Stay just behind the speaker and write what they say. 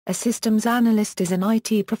A systems analyst is an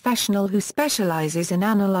IT professional who specializes in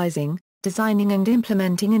analyzing, designing and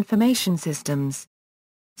implementing information systems.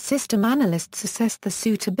 System analysts assess the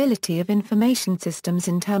suitability of information systems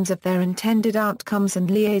in terms of their intended outcomes and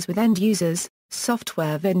liaise with end users,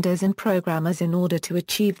 software vendors and programmers in order to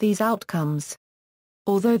achieve these outcomes.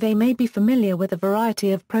 Although they may be familiar with a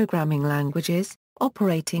variety of programming languages,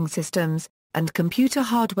 operating systems, and computer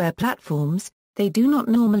hardware platforms, they do not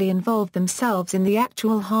normally involve themselves in the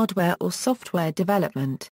actual hardware or software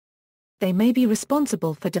development. They may be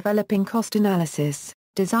responsible for developing cost analysis,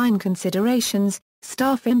 design considerations,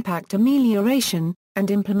 staff impact amelioration, and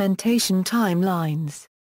implementation timelines.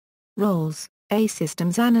 Roles: A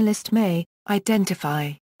systems analyst may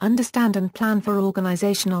identify, understand and plan for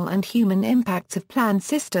organizational and human impacts of planned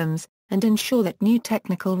systems, and ensure that new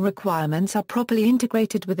technical requirements are properly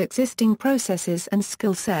integrated with existing processes and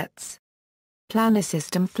skill sets. Plan a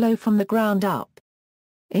system flow from the ground up.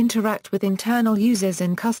 Interact with internal users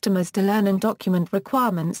and customers to learn and document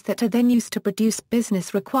requirements that are then used to produce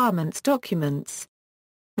business requirements documents.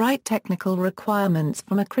 Write technical requirements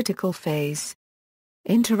from a critical phase.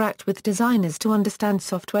 Interact with designers to understand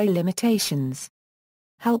software limitations.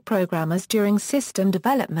 Help programmers during system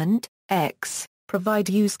development. X. Provide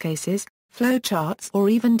use cases, flowcharts or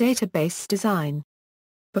even database design.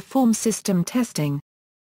 Perform system testing.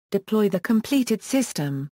 Deploy the completed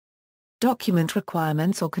system. Document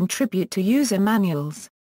requirements or contribute to user manuals.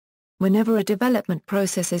 Whenever a development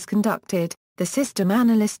process is conducted, the system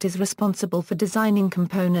analyst is responsible for designing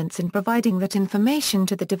components and providing that information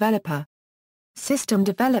to the developer. System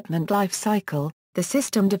development lifecycle. The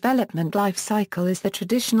system development lifecycle is the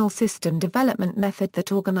traditional system development method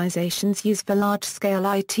that organizations use for large-scale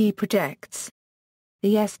IT projects.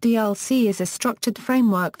 The SDLC is a structured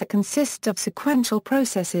framework that consists of sequential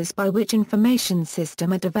processes by which information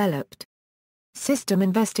systems are developed. System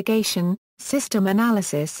investigation, system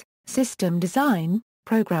analysis, system design,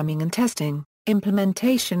 programming and testing,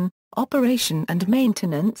 implementation, operation and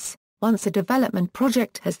maintenance. Once a development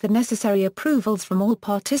project has the necessary approvals from all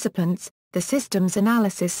participants, the systems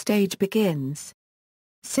analysis stage begins.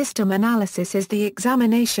 System analysis is the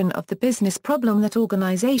examination of the business problem that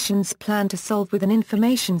organizations plan to solve with an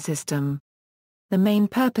information system. The main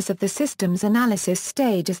purpose of the systems analysis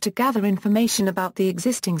stage is to gather information about the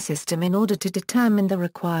existing system in order to determine the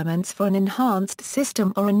requirements for an enhanced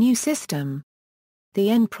system or a new system.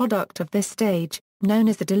 The end product of this stage, known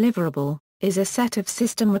as the deliverable, is a set of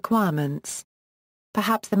system requirements.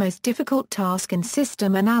 Perhaps the most difficult task in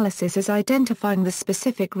system analysis is identifying the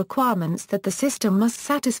specific requirements that the system must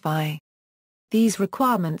satisfy. These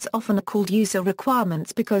requirements often are called user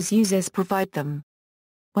requirements because users provide them.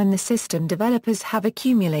 When the system developers have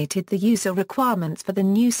accumulated the user requirements for the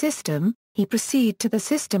new system, he proceeds to the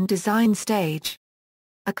system design stage.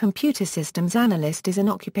 A computer systems analyst is an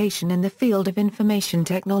occupation in the field of information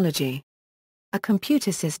technology. A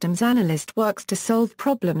computer systems analyst works to solve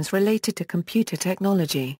problems related to computer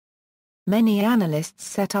technology. Many analysts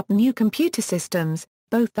set up new computer systems,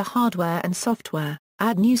 both the hardware and software,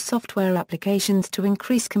 add new software applications to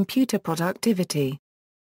increase computer productivity.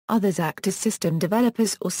 Others act as system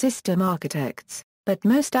developers or system architects, but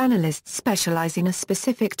most analysts specialize in a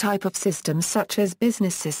specific type of systems such as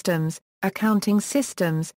business systems, accounting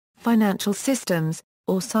systems, financial systems,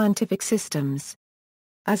 or scientific systems.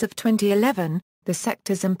 As of 2011, the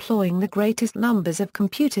sectors employing the greatest numbers of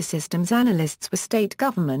computer systems analysts were state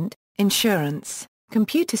government, insurance,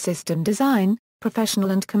 computer system design,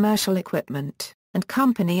 professional and commercial equipment, and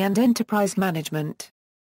company and enterprise management.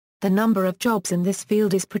 The number of jobs in this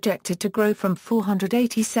field is projected to grow from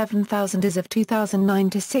 487,000 as of 2009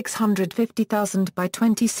 to 650,000 by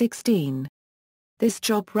 2016. This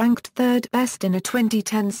job ranked third best in a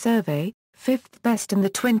 2010 survey, fifth best in the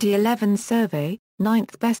 2011 survey,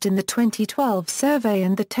 ninth best in the 2012 survey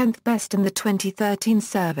and the 10th best in the 2013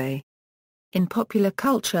 survey. In popular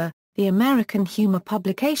culture, the American humor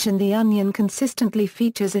publication The Onion consistently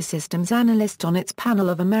features a systems analyst on its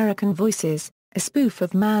panel of American Voices, a spoof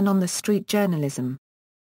of man-on-the-street journalism.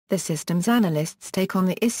 The systems analyst's take on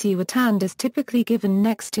the issue at hand is typically given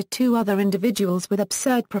next to two other individuals with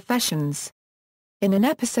absurd professions. In an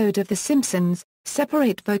episode of The Simpsons,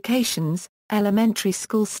 Separate Vocations, elementary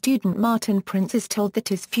school student Martin Prince is told that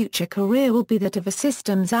his future career will be that of a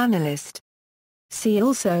systems analyst. See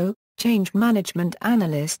also, change management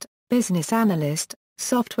analyst, business analyst,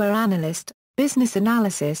 software analyst, business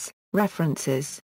analysis, references.